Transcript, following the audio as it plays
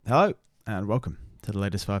Hello, and welcome to the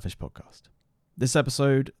latest Firefish podcast. This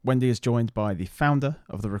episode, Wendy is joined by the founder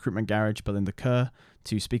of the recruitment garage, Belinda Kerr,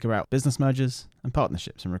 to speak about business mergers and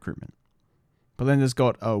partnerships in recruitment. Belinda's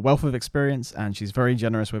got a wealth of experience and she's very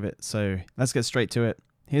generous with it, so let's get straight to it.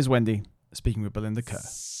 Here's Wendy speaking with Belinda Kerr.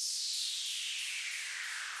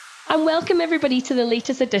 And welcome everybody to the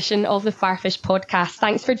latest edition of the Firefish podcast.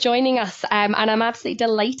 Thanks for joining us. And I'm absolutely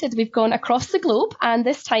delighted. We've gone across the globe, and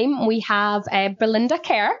this time we have Belinda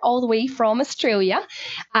Kerr all the way from Australia,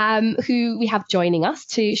 who we have joining us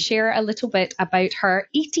to share a little bit about her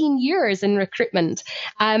 18 years in recruitment.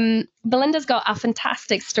 Belinda's got a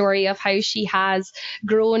fantastic story of how she has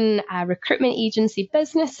grown recruitment agency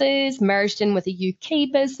businesses, merged in with a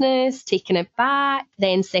UK business, taken it back,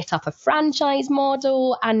 then set up a franchise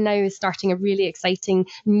model, and now is starting a really exciting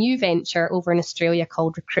new venture over in Australia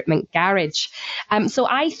called Recruitment Garage. So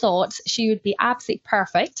I thought she would be absolutely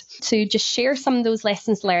perfect to just share some of those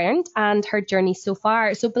lessons learned and her journey so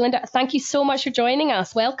far. So Belinda, thank you so much for joining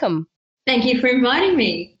us. Welcome. Thank you for inviting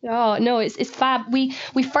me. Oh, no, it's fab. We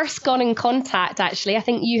first got in contact, actually. I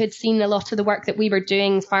think you had seen a lot of the work that we were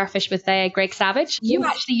doing, Firefish, with Greg Savage. You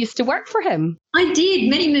actually used to work for him. I did,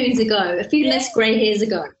 many moons ago, a few less grey hairs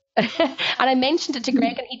ago. And I mentioned it to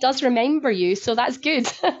Greg and he does remember you, so that's good.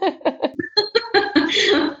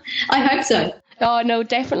 I hope so. Oh, no,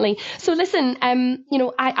 definitely. So listen,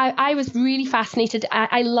 I was really fascinated.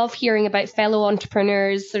 I love hearing about fellow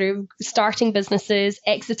entrepreneurs sort of starting businesses,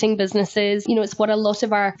 exiting businesses. You know, it's what a lot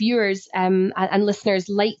of our viewers and listeners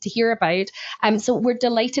like to hear about. So we're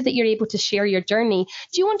delighted that you're able to share your journey.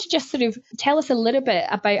 Do you want to just sort of tell us a little bit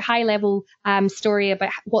about high level story about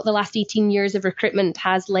what the last 18 years of recruitment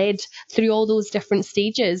has led through all those different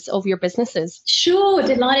stages of your businesses? Sure,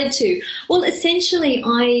 delighted to. Well, essentially,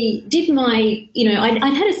 I did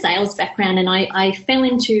I'd had a sales background and I fell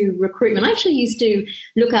into recruitment. I actually used to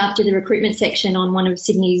look after the recruitment section on one of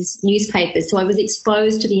Sydney's newspapers. So I was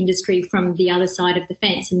exposed to the industry from the other side of the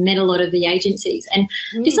fence and met a lot of the agencies and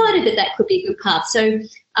decided that could be a good path. So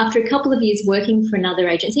after a couple of years working for another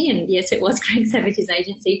agency, and yes, it was Greg Savage's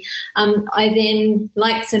agency, I then,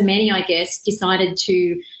 like so many, I guess, decided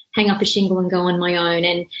to hang up a shingle and go on my own.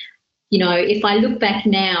 And, you know, if I look back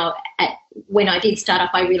now at when I did start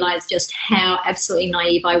up, I realised just how absolutely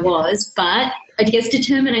naive I was. But I guess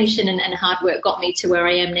determination and hard work got me to where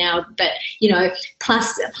I am now. But, you know,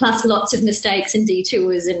 plus lots of mistakes and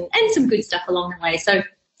detours and some good stuff along the way. So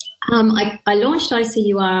I launched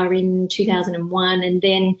ICUR in 2001, and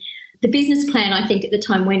then the business plan, I think at the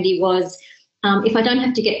time, Wendy, was if I don't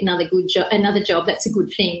have to get another job, that's a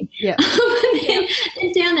good thing. Yeah.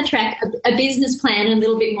 Then down the track, a business plan and a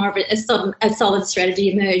little bit more of a solid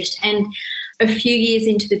strategy emerged. And a few years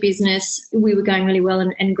into the business, we were going really well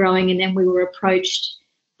and growing, and then we were approached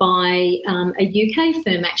by a UK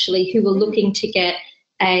firm, actually, who were looking to get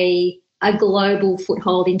a global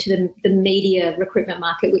foothold into the media recruitment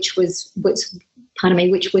market, which was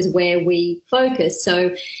where we focused.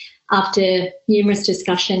 So after numerous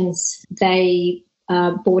discussions, they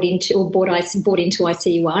bought into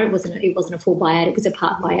ICUR. It wasn't a full buyout; it was a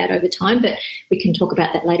part buyout over time. But we can talk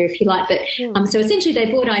about that later if you like. But so essentially, they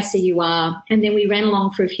bought ICUR, and then we ran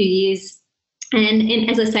along for a few years. And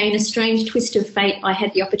as I say, in a strange twist of fate, I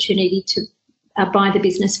had the opportunity to buy the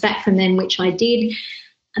business back from them, which I did.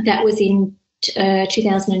 That was in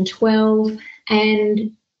 2012,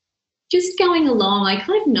 and just going along, I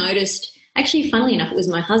kind of noticed. Actually, funnily enough, it was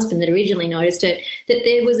my husband that originally noticed it, that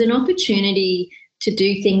there was an opportunity to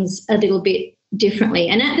do things a little bit differently.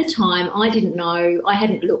 And at the time, I didn't know, I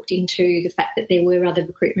hadn't looked into the fact that there were other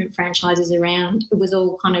recruitment franchises around. It was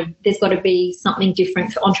all kind of, there's got to be something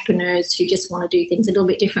different for entrepreneurs who just want to do things a little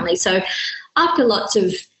bit differently. So after lots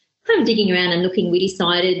of kind of digging around and looking, we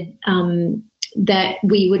decided that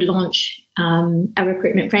we would launch a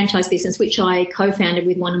recruitment franchise business, which I co-founded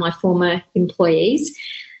with one of my former employees.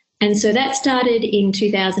 And so that started in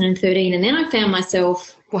 2013, and then I found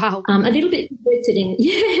myself a little bit interested in,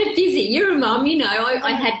 busy. You're a mum, you know.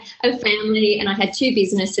 I had a family and I had two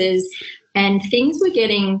businesses, and things were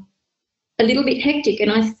getting a little bit hectic.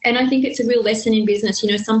 And I think it's a real lesson in business.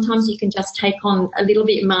 You know, sometimes you can just take on a little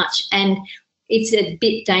bit much, and it's a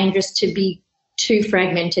bit dangerous to be too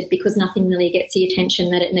fragmented because nothing really gets the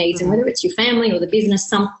attention that it needs. And whether it's your family or the business,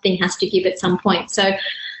 something has to give at some point. So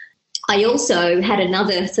I also had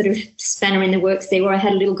another sort of spanner in the works there where I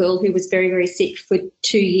had a little girl who was very, very sick for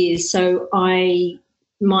 2 years. So I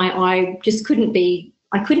just couldn't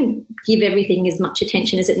give everything as much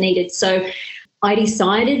attention as it needed. So I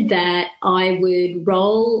decided that I would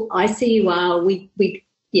roll ICUR,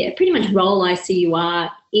 pretty much roll ICUR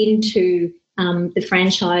into the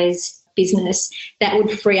franchise business, that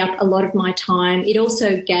would free up a lot of my time. It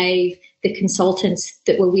also gave the consultants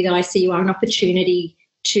that were with ICUR an opportunity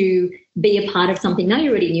to be a part of something they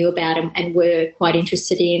already knew about and were quite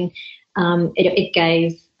interested in. It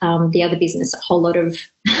gave the other business a whole lot of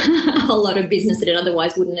business that it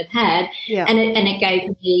otherwise wouldn't have had, and it gave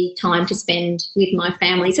me time to spend with my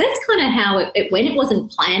family. So that's kind of how it went. It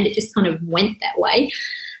wasn't planned; it just kind of went that way.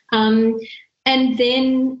 And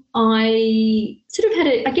then I sort of had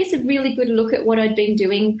a really good look at what I'd been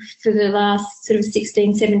doing for the last sort of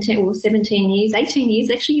 16, 17, or 17 years, 18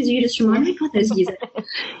 years, actually, as you just reminded me, God, those years.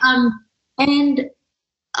 And it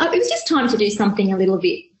was just time to do something a little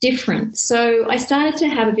bit different. So I started to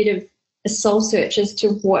have a bit of a soul search as to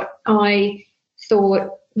where I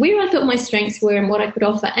thought my strengths were and what I could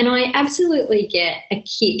offer. And I absolutely get a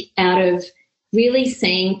kick out of really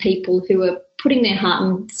seeing people who are putting their heart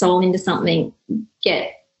and soul into something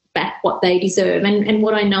get back what they deserve. And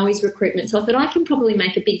what I know is recruitment. So I thought I can probably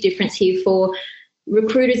make a big difference here for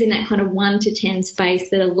recruiters in that kind of 1 to 10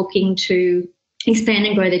 space that are looking to expand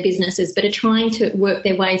and grow their businesses, but are trying to work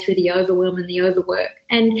their way through the overwhelm and the overwork.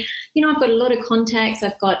 And, I've got a lot of contacts,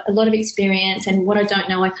 I've got a lot of experience, and what I don't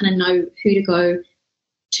know, I kind of know who to go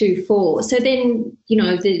to for. So then,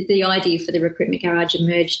 the idea for the Recruitment Garage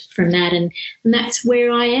emerged from that, and that's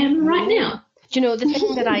where I am right now. Do you know, the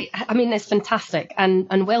thing that I mean, it's fantastic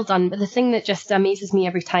and well done. But the thing that just amazes me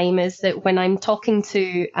every time is that when I'm talking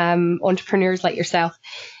to entrepreneurs like yourself,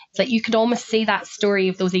 it's like you could almost say that story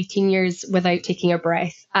of those 18 years without taking a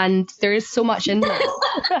breath. And there is so much in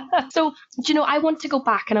that. So, do you know, I want to go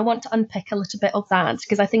back and I want to unpick a little bit of that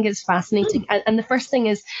because I think it's fascinating. And the first thing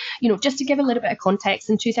is, just to give a little bit of context,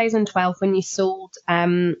 in 2012, when you sold,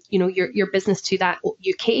 your business to that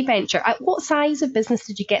UK venture, what size of business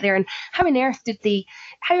did you get there? And how on earth do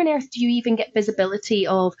you even get visibility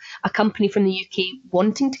of a company from the UK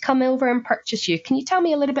wanting to come over and purchase you? Can you tell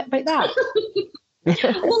me a little bit about that? Well,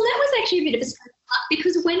 that was actually a bit of a start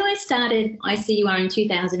because when I started ICUR in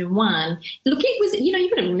 2001, look, it was,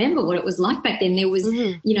 you've got to remember what it was like back then. There was,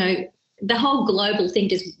 the whole global thing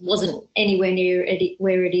just wasn't anywhere near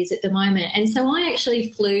where it is at the moment. And so I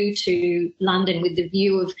actually flew to London with the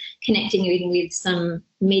view of connecting with some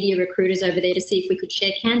media recruiters over there to see if we could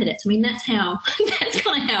share candidates. I mean, that's kind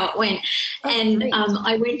of how it went. And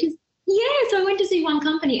I went to see one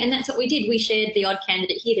company, and that's what we did. We shared the odd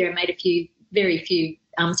candidate here, there, and made very few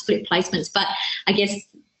split placements. But I guess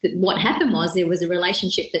what happened was there was a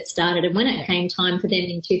relationship that started, and when it came time for them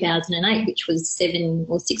in 2008, which was 6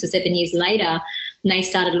 or 7 years later, and they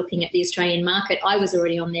started looking at the Australian market, I was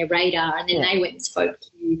already on their radar, and then they went and spoke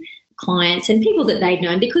to clients and people that they'd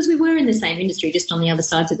known because we were in the same industry, just on the other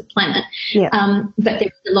sides of the planet. But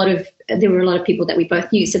there were a lot of people that we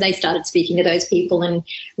both knew, so they started speaking to those people, and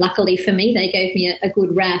luckily for me, they gave me a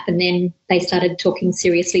good rap, and then they started talking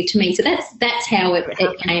seriously to me. So that's how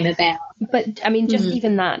it came about. But I mean, just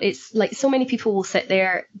even that, it's like so many people will sit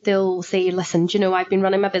there, they'll say, listen, I've been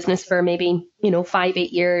running my business for maybe,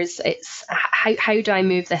 5-8 years. It's how do I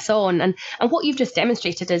move this on? And what you've just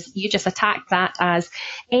demonstrated is you just attack that as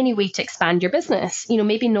any way to expand your business,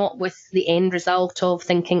 maybe not with the end result of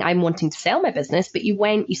thinking I'm wanting to sell my business, but you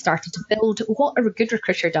started to build what a good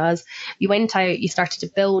recruiter does. You went out, you started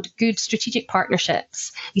to build good strategic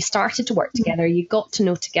partnerships. You started to work together. You got to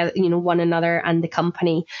know together, one another and the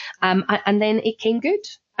company. And then it came good.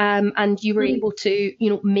 And you were able to,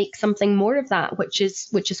 make something more of that, which is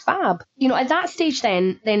fab. At that stage,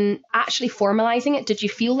 then actually formalizing it, did you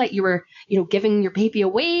feel like you were, giving your baby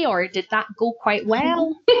away, or did that go quite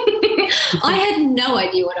well? I had no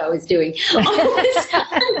idea what I was doing.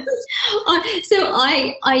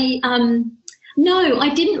 No, I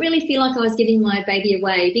didn't really feel like I was giving my baby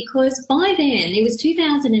away because by then, it was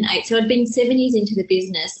 2008, so I'd been 7 years into the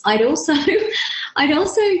business. I'd also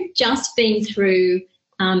just been through,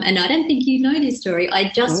 and I don't think you know this story,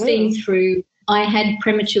 I'd just been through, I had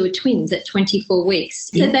premature twins at 24 weeks.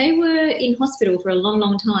 So they were in hospital for a long,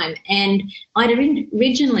 long time. And I'd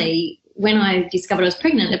originally, when I discovered I was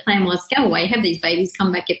pregnant, the plan was go away, have these babies,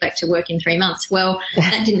 come back, get back to work in 3 months. Well,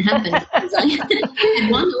 that didn't happen. I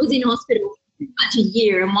had one that was in hospital for much a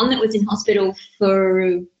year and one that was in hospital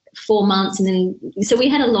for 4 months. And then, so we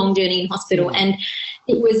had a long journey in hospital, and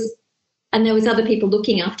there was other people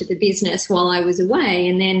looking after the business while I was away.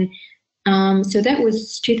 And then, so that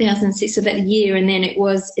was 2006, so that year. And then it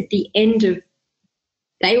was at the end of,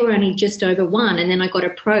 they were only just over 1. And then I got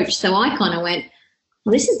approached. So I kind of went,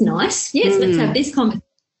 well, this is nice. Yes, let's have this conversation.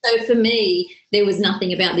 So for me, there was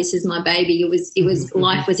nothing about this is my baby. It was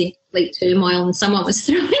life was in complete turmoil, and someone was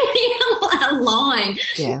throwing me a line,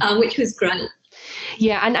 which was great.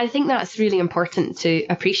 Yeah, and I think that's really important to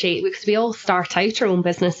appreciate, because we all start out our own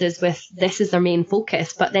businesses with this as our main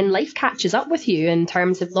focus, but then life catches up with you in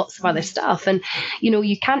terms of lots of other stuff. And,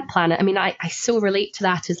 you can't plan it. I mean, I so relate to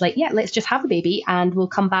that as like, yeah, let's just have a baby and we'll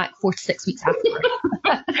come back 4 to 6 weeks afterwards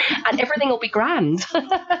and everything will be grand.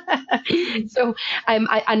 So,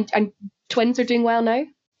 and twins are doing well now?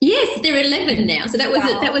 Yes, they're 11 now. So that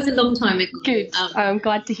was a long time ago. Good. I'm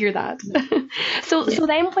glad to hear that. So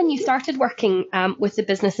then when you started working with the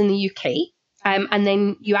business in the UK, and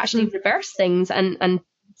then you actually reversed things and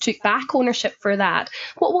took back ownership for that,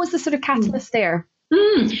 what was the sort of catalyst there?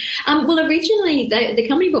 Well, originally the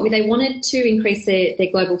company bought me. They wanted to increase their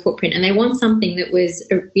global footprint, and they want something that was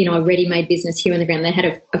a ready-made business here on the ground. They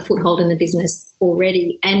had a foothold in the business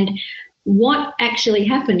already, and what actually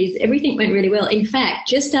happened is everything went really well. In fact,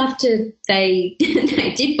 just after they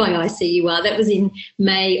did buy ICUR, that was in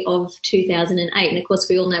May of 2008, and of course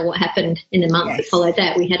we all know what happened in the months that followed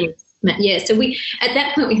that. We had so we at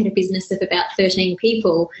that point we had a business of about 13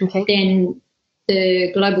 people. Okay. Then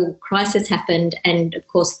the global crisis happened, and of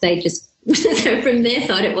course they just so from their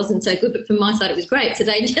side it wasn't so good, but from my side it was great. So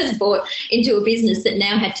they just bought into a business that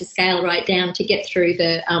now had to scale right down to get through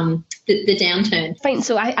the downturn. Fine.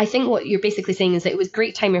 So I think what you're basically saying is that it was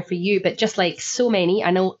great timing for you, but just like so many,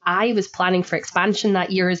 I know I was planning for expansion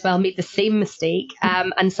that year as well, made the same mistake,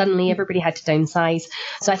 and suddenly everybody had to downsize.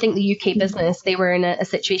 So I think the UK business, they were in a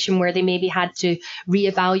situation where they maybe had to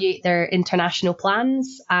reevaluate their international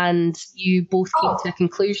plans, and you both came to a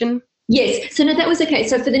conclusion. Yes. So no, that was okay.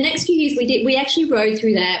 So for the next few years we actually rode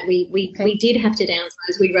through that. We did have to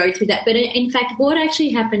downsize. We rode through that. But in fact, what actually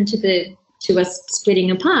happened to us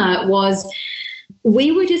splitting apart was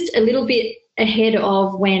we were just a little bit ahead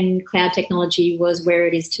of when cloud technology was where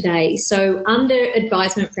it is today. So under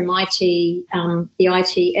advisement from the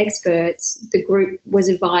IT experts, the group was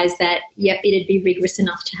advised that, it'd be rigorous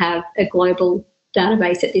enough to have a global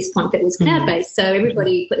database at this point that was cloud-based. So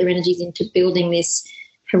everybody put their energies into building this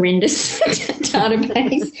horrendous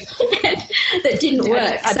database that didn't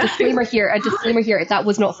work. A disclaimer here, that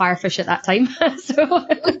was not Firefish at that time. So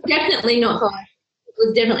it was definitely not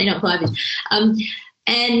Firefish.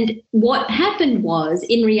 And what happened was,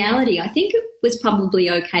 in reality, I think it was probably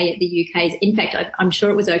okay at the UK. In fact, I'm sure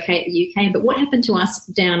it was okay at the UK. But what happened to us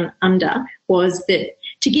down under was that,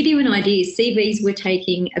 to give you an idea, CVs were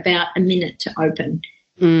taking about a minute to open.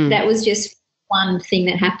 That was just one thing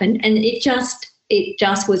that happened, and it just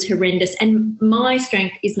was horrendous. And my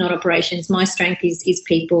strength is not operations. My strength is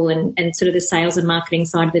people and sort of the sales and marketing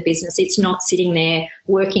side of the business. It's not sitting there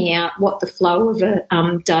working out what the flow of a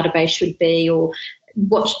database should be or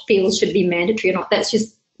what fields should be mandatory or not. That's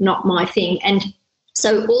just not my thing. And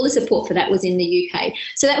so all the support for that was in the UK.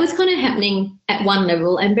 So that was kind of happening at one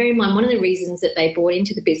level. And bear in mind, one of the reasons that they bought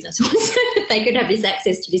into the business was that they could have this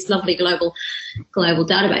access to this lovely global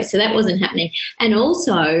database. So that wasn't happening. And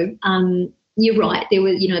also, you're right. There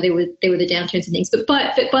were the downturns and things, but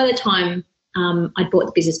by the time I'd bought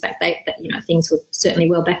the business back, things were certainly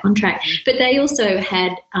well back on track. But they also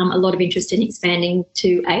had a lot of interest in expanding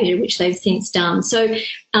to Asia, which they've since done. So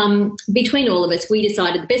between all of us, we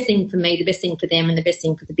decided the best thing for me, the best thing for them, and the best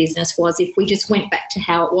thing for the business was if we just went back to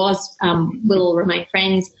how it was. We'll all remain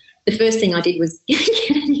friends. The first thing I did was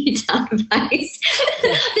get a new database.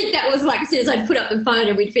 I think that was like as soon as I'd put up the phone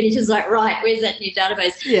and we'd finish, it was like, right, where's that new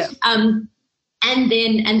database? Yeah. And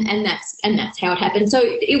then and that's how it happened. So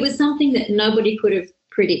it was something that nobody could have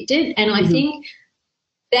predicted, and I think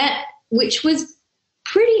that, which was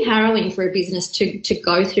pretty harrowing for a business to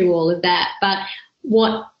go through all of that. But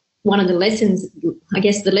one of the lessons, I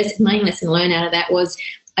guess the main lesson learned out of that was,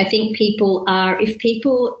 I think if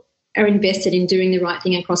people are invested in doing the right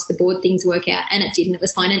thing across the board, things work out, and it didn't. It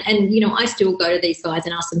was fine. And I still go to these guys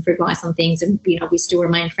and ask them for advice on things, and, we still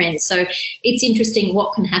remain friends. So it's interesting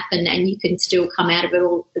what can happen, and you can still come out of it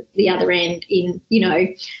all the other end in,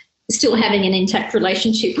 still having an intact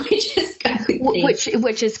relationship, which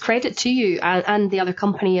is credit to you and the other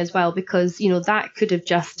company as well, because, that could have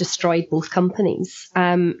just destroyed both companies.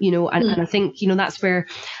 And I think, that's where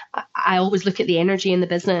I always look at the energy in the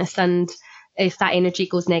business, and if that energy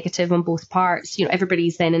goes negative on both parts,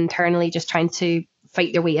 everybody's then internally just trying to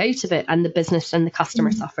fight their way out of it, and the business and the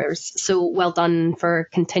customer suffers. So well done for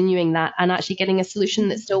continuing that and actually getting a solution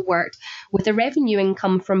that still worked with the revenue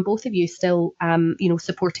income from both of you still,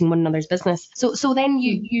 supporting one another's business. So then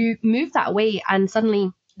you moved that away, and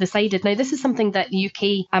suddenly decided. Now, this is something that the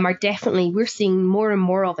UK are definitely, we're seeing more and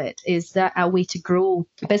more of it, is that a way to grow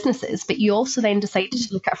businesses. But you also then decided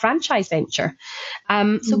to look at a franchise venture.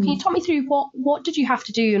 So can you talk me through what did you have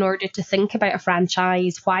to do in order to think about a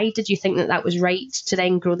franchise? Why did you think that was right to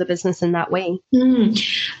then grow the business in that way?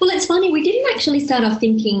 Well, it's funny. We didn't actually start off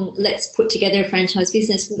thinking, let's put together a franchise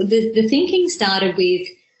business. The thinking started with,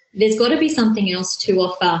 there's got to be something else to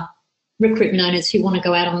offer recruitment owners who want to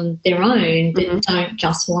go out on their own, that don't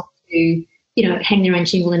just want to, hang their own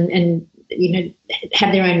shingle and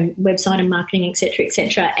have their own website and marketing, et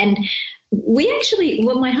cetera, And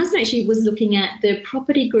my husband actually was looking at the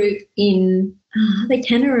property group in,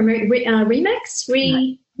 Remax,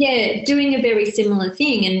 doing a very similar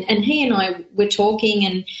thing. And he and I were talking,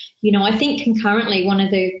 and, I think concurrently one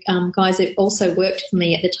of the guys that also worked for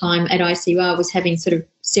me at the time at ICR was having sort of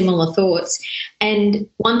similar thoughts. And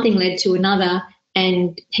one thing led to another,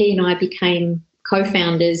 and he and I became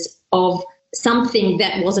co-founders of something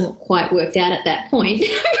that wasn't quite worked out at that point,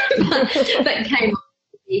 but came up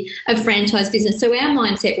to be a franchise business. So our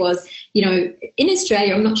mindset was, in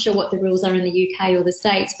Australia, I'm not sure what the rules are in the UK or the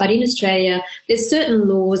States, but in Australia, there's certain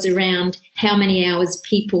laws around how many hours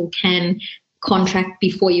people can contract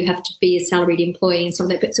before you have to be a salaried employee and stuff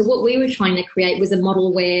like that. But so what we were trying to create was a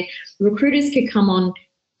model where recruiters could come on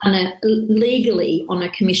legally on a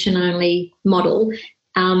commission-only model,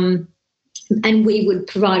 and we would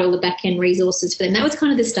provide all the back-end resources for them. That was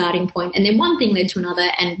kind of the starting point. And then one thing led to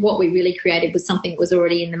another, and what we really created was something that was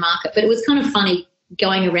already in the market. But it was kind of funny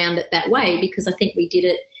going around it that way, because I think we did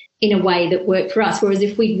it in a way that worked for us. Whereas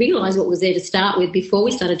if we realised what was there to start with before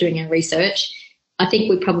we started doing our research, I think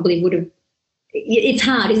we probably would have. It's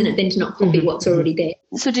hard, isn't it, then to not copy what's already there.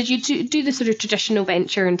 So did you do the sort of traditional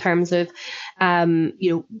venture in terms of,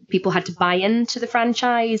 people had to buy into the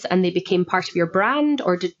franchise and they became part of your brand,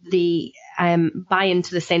 or did they buy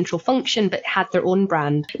into the central function but had their own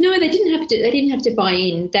brand? No, they didn't have to. They didn't have to buy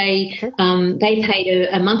in. They paid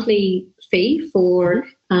a monthly fee for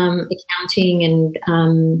accounting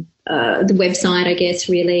and the website, I guess,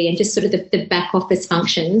 really, and just sort of the back office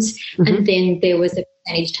functions. And then there was a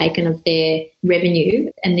percentage taken of their revenue,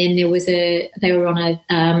 and then they were on a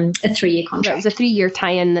 3-year contract. It was a 3-year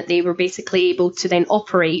tie-in that they were basically able to then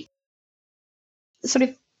operate sort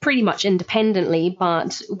of pretty much independently,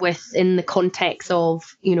 but within the context of,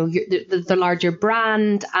 the larger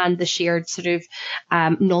brand and the shared sort of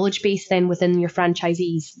knowledge base then within your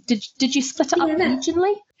franchisees. Did you split it up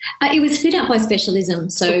regionally? It was split up by specialism.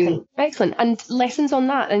 So okay. Excellent. And lessons on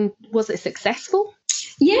that, and was it successful?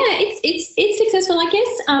 Yeah, it's successful. I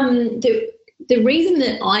guess the reason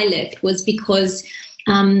that I left was because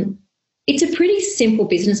it's a pretty simple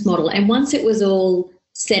business model, and once it was all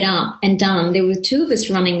set up and done, there were 2 of us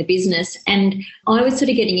running the business, and I was sort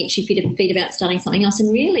of getting itchy feet about starting something else.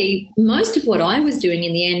 And really, most of what I was doing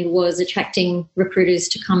in the end was attracting recruiters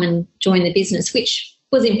to come and join the business, which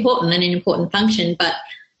was important and an important function, but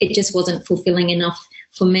it just wasn't fulfilling enough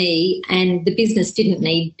for me, and the business didn't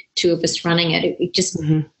need 2 of us running it. It just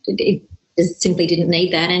simply didn't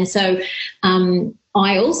need that. And so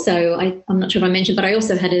I also, I'm not sure if I mentioned, but I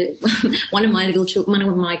also had one of my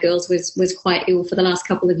girls was quite ill for the last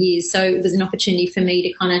couple of years. So it was an opportunity for me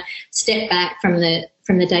to kind of step back from the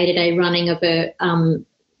day-to-day running of a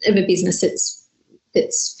business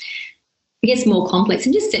that's I guess more complex,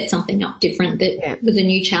 and just set something up different that was a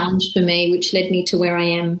new challenge for me, which led me to where I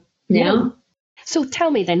am now. Yeah. So tell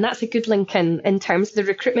me then, that's a good link in terms of the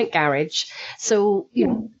Recruitment Garage. So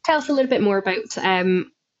tell us a little bit more about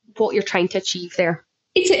what you're trying to achieve there.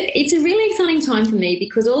 It's a really exciting time for me,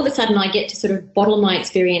 because all of a sudden I get to sort of bottle my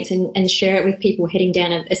experience and share it with people heading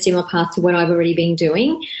down a similar path to what I've already been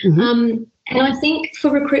doing. And I think for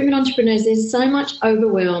recruitment entrepreneurs, there's so much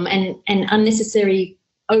overwhelm and unnecessary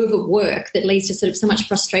overwork that leads to sort of so much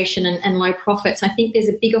frustration and low profits. I think there's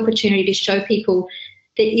a big opportunity to show people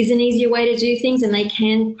there is an easier way to do things, and they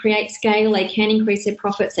can create scale, they can increase their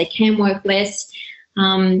profits, they can work less,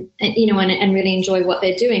 and really enjoy what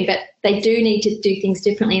they're doing. But they do need to do things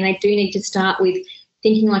differently, and they do need to start with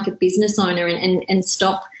thinking like a business owner and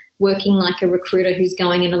stop working like a recruiter who's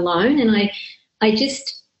going in alone. And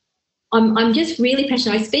I'm just really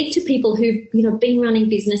passionate. I speak to people who've been running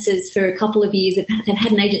businesses for a couple of years, they've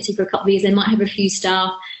had an agency for a couple of years, they might have a few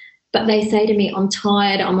staff, but they say to me, I'm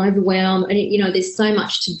tired, I'm overwhelmed, and there's so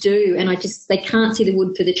much to do, and they can't see the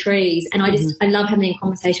wood for the trees. And I love having a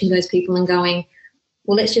conversation with those people and going,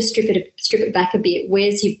 well, let's just strip it back a bit.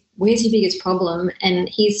 Where's your biggest problem? And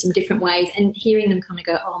here's some different ways, and hearing them kind of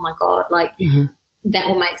go, oh my God, that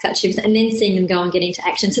will make such a difference, and then seeing them go and get into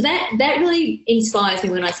action. So that really inspires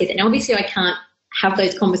me when I see that. Now, obviously I can't have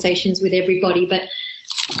those conversations with everybody, but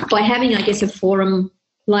by having, I guess, a forum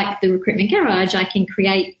like the Recruitment Garage, I can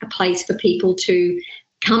create a place for people to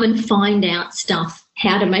come and find out stuff,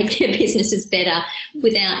 how to make their businesses better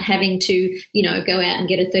without having to, go out and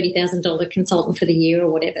get a $30,000 consultant for the year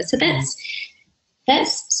or whatever. So that's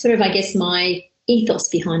sort of, I guess, my ethos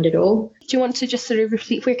behind it all. Do you want to just sort of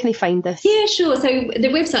repeat, where can they find this? Yeah, sure. So the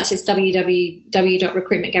website's just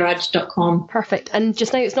www.recruitmentgarage.com. Perfect. And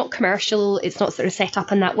just now, it's not commercial, it's not sort of set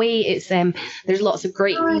up in that way. It's there's lots of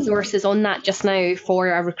great resources on that just now for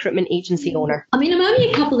a recruitment agency owner. I mean, I'm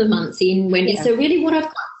only a couple of months in, Wendy, so really what I've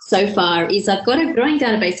got so far is I've got a growing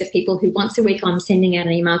database of people who once a week I'm sending out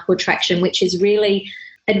an email called Traction, which is really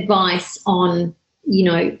advice on,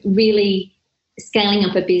 really scaling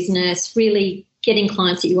up a business, really getting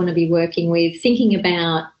clients that you want to be working with, thinking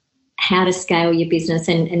about how to scale your business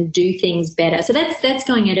and do things better. So that's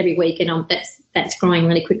going out every week, and that's growing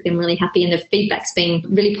really quickly. I'm really happy, and the feedback's been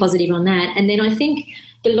really positive on that. And then I think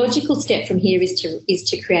the logical step from here is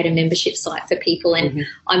to create a membership site for people, and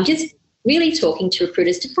I'm just really talking to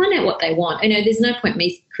recruiters to find out what they want. I know there's no point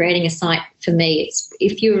me creating a site for me. It's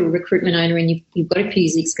if you're a recruitment owner and you've got a few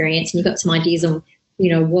years experience and you've got some ideas on,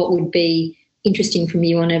 what would be interesting from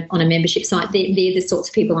you on a membership site, they're the sorts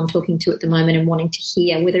of people I'm talking to at the moment and wanting to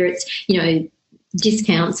hear, whether it's,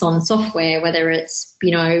 discounts on software, whether it's,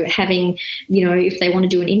 having, if they want to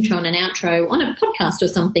do an intro and an outro on a podcast or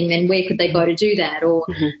something, then where could they go to do that? Or,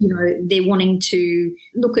 they're wanting to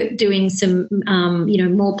look at doing some,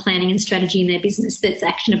 more planning and strategy in their business that's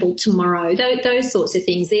actionable tomorrow. Those sorts of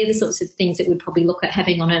things, they're the sorts of things that we'd probably look at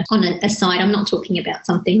having on a site. I'm not talking about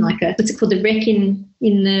something like what's it called, the Rec in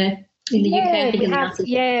the UK.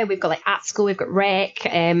 We've got like ATSCO, we've got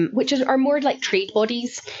REC, which are more like trade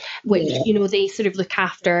bodies, which, they sort of look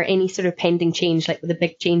after any sort of pending change, like the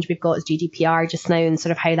big change we've got is GDPR just now and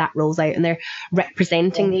sort of how that rolls out, and they're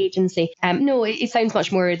representing the agency. No, it sounds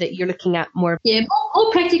much more that you're looking at more. Yeah,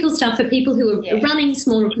 more practical stuff for people who are running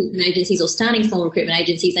small recruitment agencies or starting small recruitment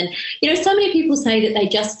agencies. And, so many people say that they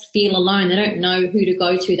just feel alone. They don't know who to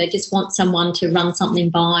go to. They just want someone to run something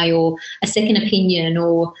by, or a second opinion,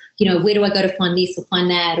 or, where do I go to find this or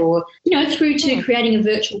find that, or, through to creating a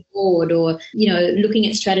virtual board, or, looking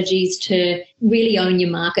at strategies to really own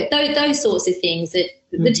your market, those sorts of things, that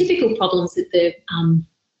the typical problems that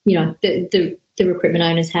the recruitment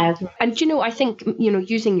owners have. And, I think,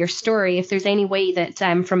 using your story, if there's any way that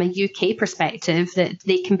from a UK perspective that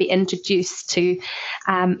they can be introduced to,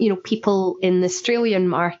 people in the Australian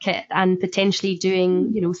market and potentially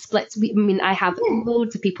doing, splits. I have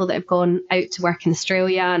loads of people that have gone out to work in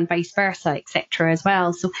Australia and vice versa, etc. as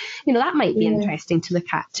well. So, that might be interesting to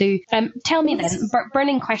look at too. Tell me then,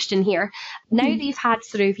 burning question here. Now that you've had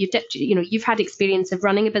you've had experience of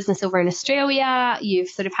running a business over in Australia, you've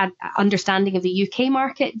sort of had understanding of the UK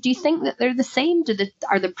market. Do you think that they're the same?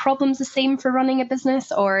 Are the problems the same for running a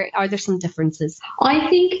business, or are there some differences? I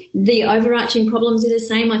think the overarching problems are the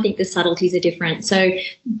same. I think the subtleties are different. So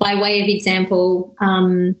by way of example,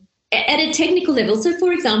 at a technical level, so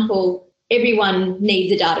for example, everyone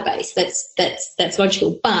needs a database. That's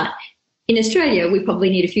logical. But in Australia, we probably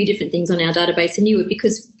need a few different things on our database than you would,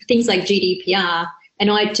 because things like GDPR,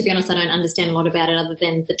 and to be honest, I don't understand a lot about it other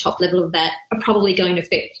than the top level of that, are probably going to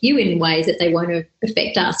affect you in ways that they won't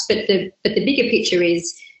affect us. But the bigger picture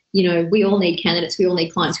is, we all need candidates, we all need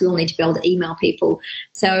clients, we all need to be able to email people.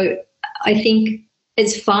 So I think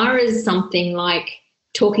as far as something like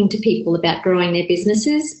talking to people about growing their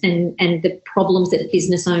businesses and the problems that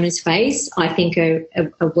business owners face, I think are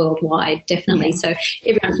worldwide, definitely. So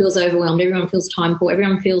everyone feels overwhelmed, everyone feels time poor,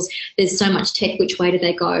 everyone feels there's so much tech, which way do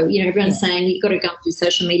they go? Everyone's saying you've got to go through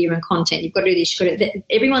social media and content, you've got to do this,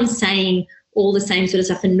 everyone's saying all the same sort of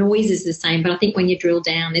stuff. The noise is the same, but I think when you drill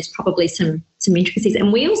down, there's probably some intricacies.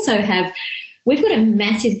 And we also we've got a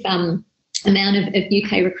massive amount of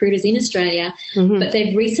UK recruiters in Australia, but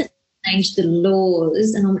they've recently changed the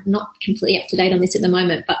laws, and I'm not completely up to date on this at the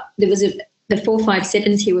moment, but there was the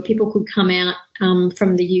 457s here where people could come out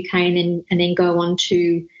from the UK and then go on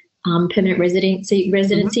to permanent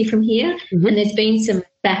residency from here. And there's been some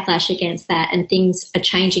backlash against that, and things are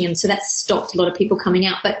changing, and so that's stopped a lot of people coming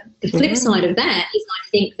out. But the flip side of that is I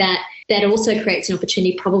think that also creates an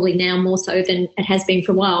opportunity, probably now more so than it has been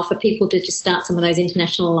for a while, for people to just start some of those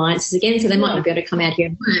international alliances again. So they might not be able to come out here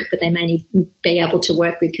and work, but they may be able to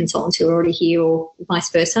work with consultants who are already here, or vice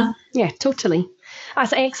versa. Yeah, totally.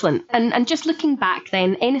 That's excellent. And just looking back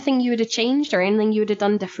then, anything you would have changed or anything you would have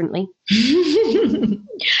done differently?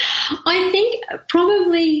 I think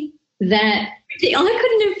probably that I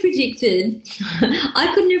couldn't have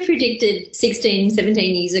predicted 16,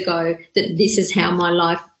 17 years ago that this is how my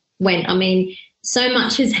life went. I mean, so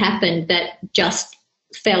much has happened that just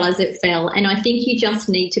fell as it fell. And I think you just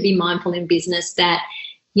need to be mindful in business that,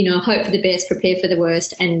 hope for the best, prepare for the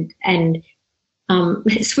worst, and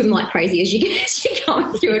swim like crazy as you're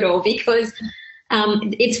going through it all, because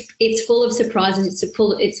it's full of surprises.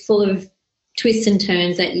 It's full of twists and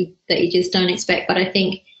turns that you just don't expect. But I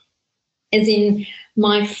think, as in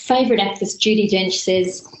my favourite actress Judi Dench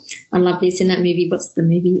says, I love this in that movie. What's the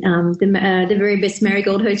movie? The Very Best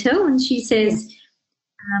Marigold Hotel, and she says,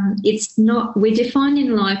 we're defined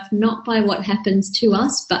in life not by what happens to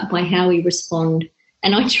us, but by how we respond.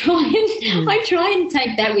 And I try and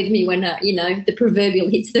take that with me when the proverbial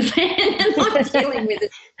hits the fan and I'm dealing with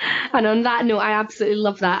it. And on that note, I absolutely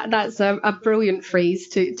love that. That's a brilliant phrase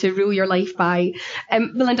to rule your life by.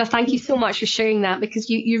 Belinda, thank you so much for sharing that, because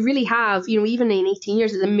you really have, even in 18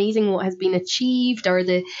 years, it's amazing what has been achieved, or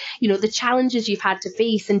the challenges you've had to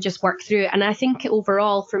face and just work through it. And I think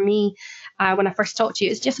overall for me, when I first talked to you,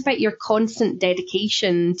 it's just about your constant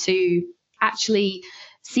dedication to actually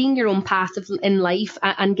seeing your own path in life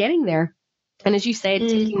and getting there. And as you said,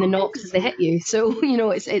 taking the knocks as they hit you. So,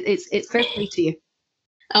 it's fair play to you.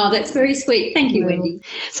 Oh, that's very sweet. Thank you, Wendy.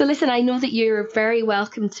 So listen, I know that you're very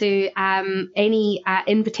welcome to any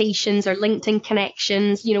invitations or LinkedIn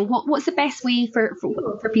connections. What's the best way for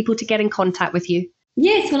people to get in contact with you?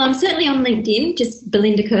 Yes, well, I'm certainly on LinkedIn, just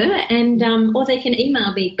Belinda Kerr, and or they can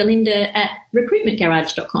email me,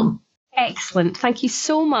 belinda@recruitmentgarage.com. Excellent. Thank you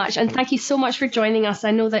so much. And thank you so much for joining us.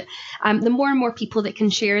 I know that the more and more people that can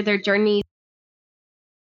share their journeys,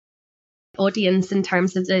 audience, in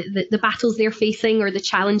terms of the battles they're facing, or the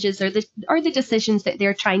challenges, or the decisions that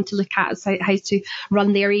they're trying to look at as how to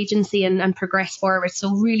run their agency and progress forward.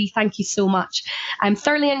 So really, thank you so much.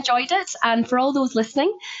 Thoroughly enjoyed it. And for all those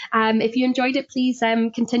listening, if you enjoyed it, please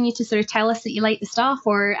continue to sort of tell us that you like the stuff,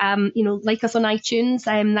 or like us on iTunes.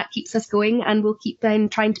 That keeps us going, and we'll keep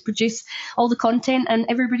trying to produce all the content and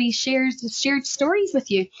everybody shared stories with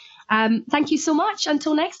you. Thank you so much.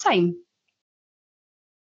 Until next time.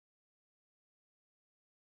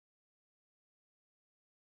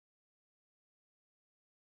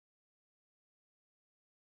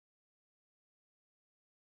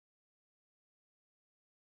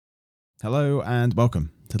 Hello and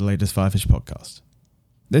welcome to the latest Firefish podcast.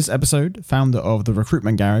 This episode, founder of the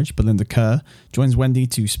Recruitment Garage, Belinda Kerr, joins Wendy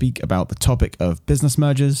to speak about the topic of business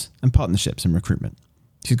mergers and partnerships in recruitment.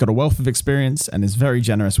 She's got a wealth of experience and is very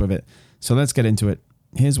generous with it, so let's get into it.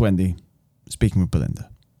 Here's Wendy speaking with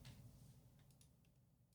Belinda.